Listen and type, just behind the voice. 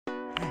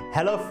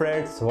Hello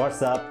friends,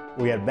 what's up?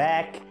 We are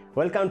back.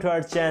 Welcome to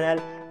our channel.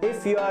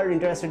 If you are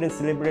interested in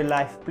celebrity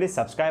life, please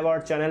subscribe our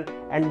channel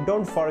and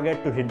don't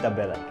forget to hit the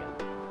bell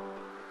icon.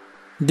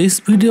 This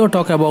video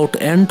talk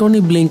about Antony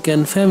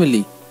Blinken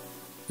family.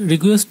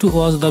 Request to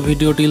watch the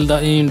video till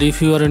the end.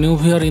 If you are a new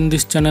viewer in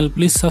this channel,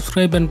 please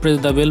subscribe and press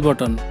the bell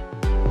button.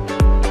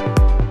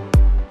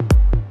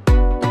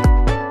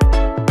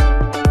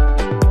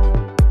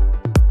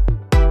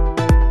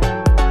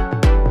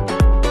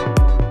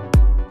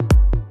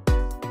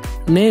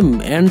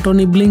 Name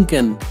Antony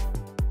Blinken.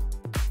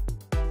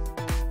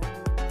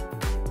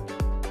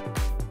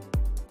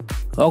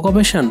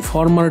 Occupation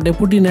former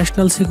Deputy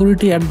National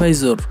Security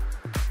Advisor.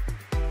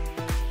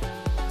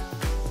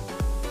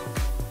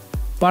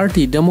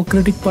 Party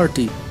Democratic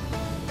Party.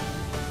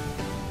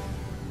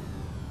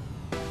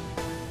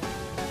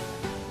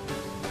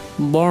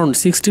 Born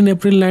 16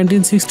 April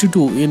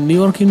 1962 in New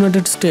York,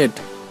 United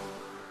States.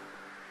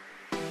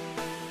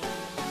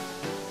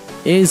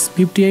 Age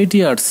 58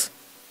 years.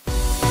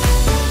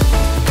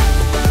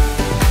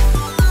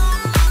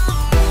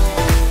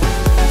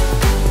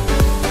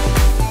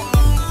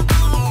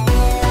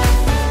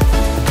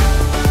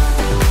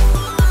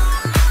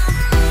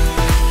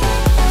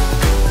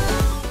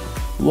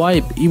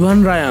 Wife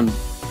Ivan Ryan.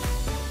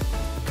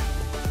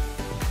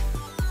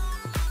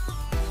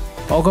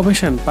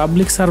 Occupation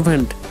public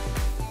servant.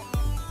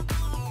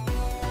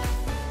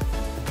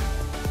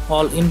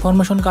 All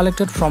information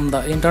collected from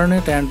the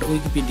internet and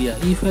Wikipedia.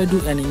 If I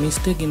do any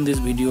mistake in this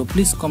video,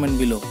 please comment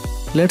below.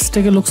 Let's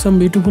take a look some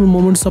beautiful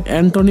moments of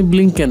Antony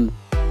Blinken.